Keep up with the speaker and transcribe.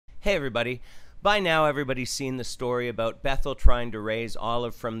Hey everybody. By now everybody's seen the story about Bethel trying to raise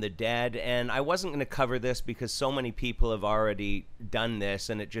Olive from the dead, and I wasn't going to cover this because so many people have already done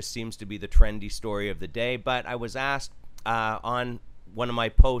this and it just seems to be the trendy story of the day, but I was asked on one of my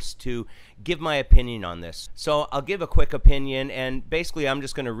posts to give my opinion on this. So I'll give a quick opinion, and basically I'm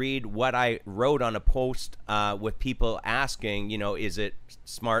just going to read what I wrote on a post with people asking, is it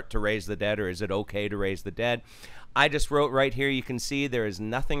smart to raise the dead or is it okay to raise the dead? I just wrote right here, you can see there is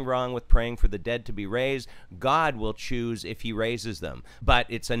nothing wrong with praying for the dead to be raised. God will choose if he raises them. But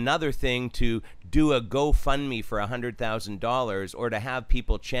it's another thing to do a GoFundMe for $100,000 or to have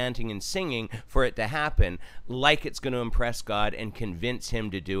people chanting and singing for it to happen like it's going to impress God and convince him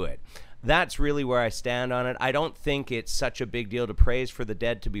to do it. That's really where I stand on it. I don't think it's such a big deal to praise for the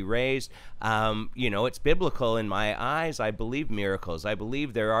dead to be raised. It's biblical in my eyes. I believe miracles. I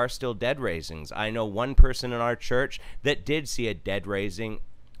believe there are still dead raisings. I know one person in our church that did see a dead raising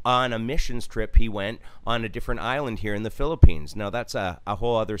on a missions trip. He went on a different island here in the Philippines. Now, that's a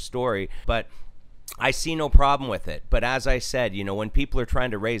whole other story, but I see no problem with it. But as I said, when people are trying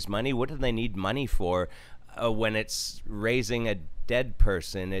to raise money, what do they need money for when it's raising a dead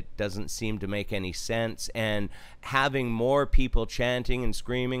person? It doesn't seem to make any sense. And having more people chanting and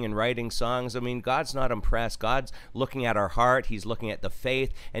screaming and writing songs, God's not impressed. God's looking at our heart. He's looking at the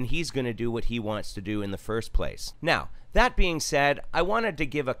faith, and he's going to do what he wants to do in the first place. Now, that being said, I wanted to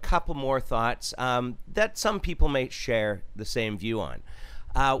give a couple more thoughts that some people may share the same view on.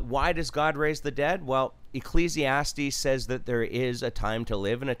 Why does God raise the dead? Well, Ecclesiastes says that there is a time to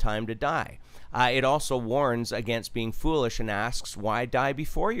live and a time to die. It also warns against being foolish and asks, why die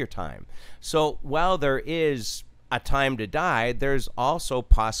before your time? So while there is a time to die, there's also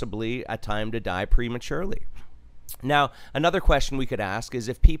possibly a time to die prematurely. Now, another question we could ask is,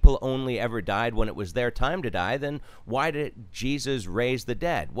 if people only ever died when it was their time to die, then why did Jesus raise the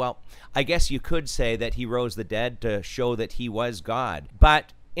dead? Well, I guess you could say that he rose the dead to show that he was God.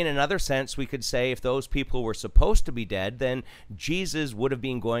 But in another sense, we could say if those people were supposed to be dead, then Jesus would have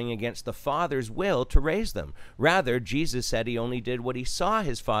been going against the Father's will to raise them. Rather, Jesus said he only did what he saw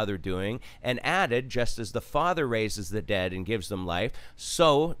his Father doing, and added, just as the Father raises the dead and gives them life,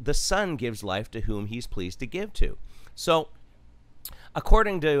 so the Son gives life to whom he's pleased to give to. So,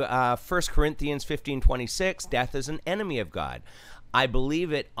 according to 1 Corinthians 15:26, death is an enemy of God. I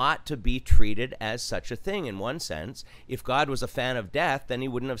believe it ought to be treated as such a thing in one sense. If God was a fan of death, then he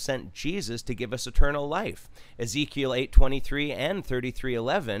wouldn't have sent Jesus to give us eternal life. Ezekiel 8:23 and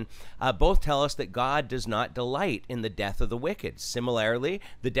 33:11 both tell us that God does not delight in the death of the wicked. Similarly,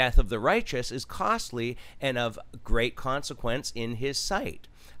 the death of the righteous is costly and of great consequence in his sight.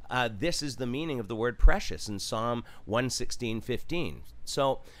 This is the meaning of the word precious in Psalm 116:15.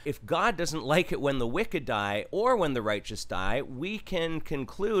 So if God doesn't like it when the wicked die or when the righteous die, we can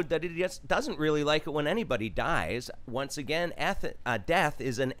conclude that he just doesn't really like it when anybody dies. Once again, death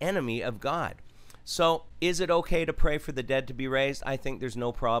is an enemy of God. So is it okay to pray for the dead to be raised? I think there's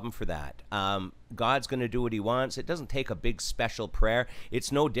no problem for that. God's going to do what he wants. It doesn't take a big special prayer.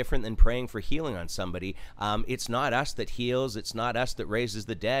 It's no different than praying for healing on somebody. It's not us that heals. It's not us that raises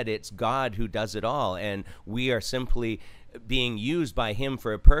the dead. It's God who does it all. And we are simply being used by him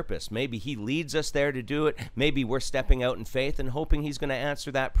for a purpose. Maybe he leads us there to do it. Maybe we're stepping out in faith and hoping he's going to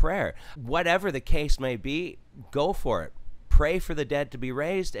answer that prayer. Whatever the case may be, go for it. Pray for the dead to be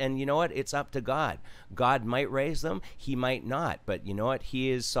raised, and you know what? It's up to God. God might raise them, he might not, but you know what? He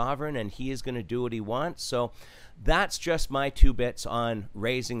is sovereign, and he is going to do what he wants. So that's just my 2 bits on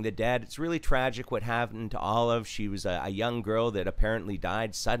raising the dead. It's really tragic what happened to Olive. She was a young girl that apparently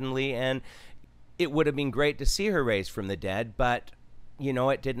died suddenly, and it would have been great to see her raised from the dead, but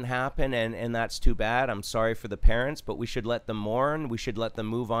it didn't happen, and that's too bad. I'm sorry for the parents, but we should let them mourn. We should let them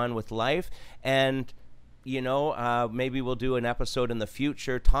move on with life, and maybe we'll do an episode in the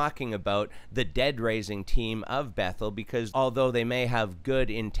future talking about the dead raising team of Bethel, because although they may have good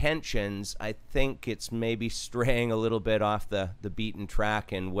intentions, I think it's maybe straying a little bit off the beaten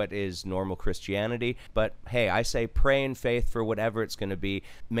track in what is normal Christianity. But hey, I say pray in faith for whatever it's going to be.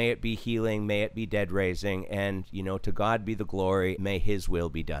 May it be healing, may it be dead raising, and to God be the glory. May his will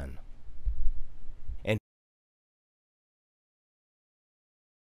be done.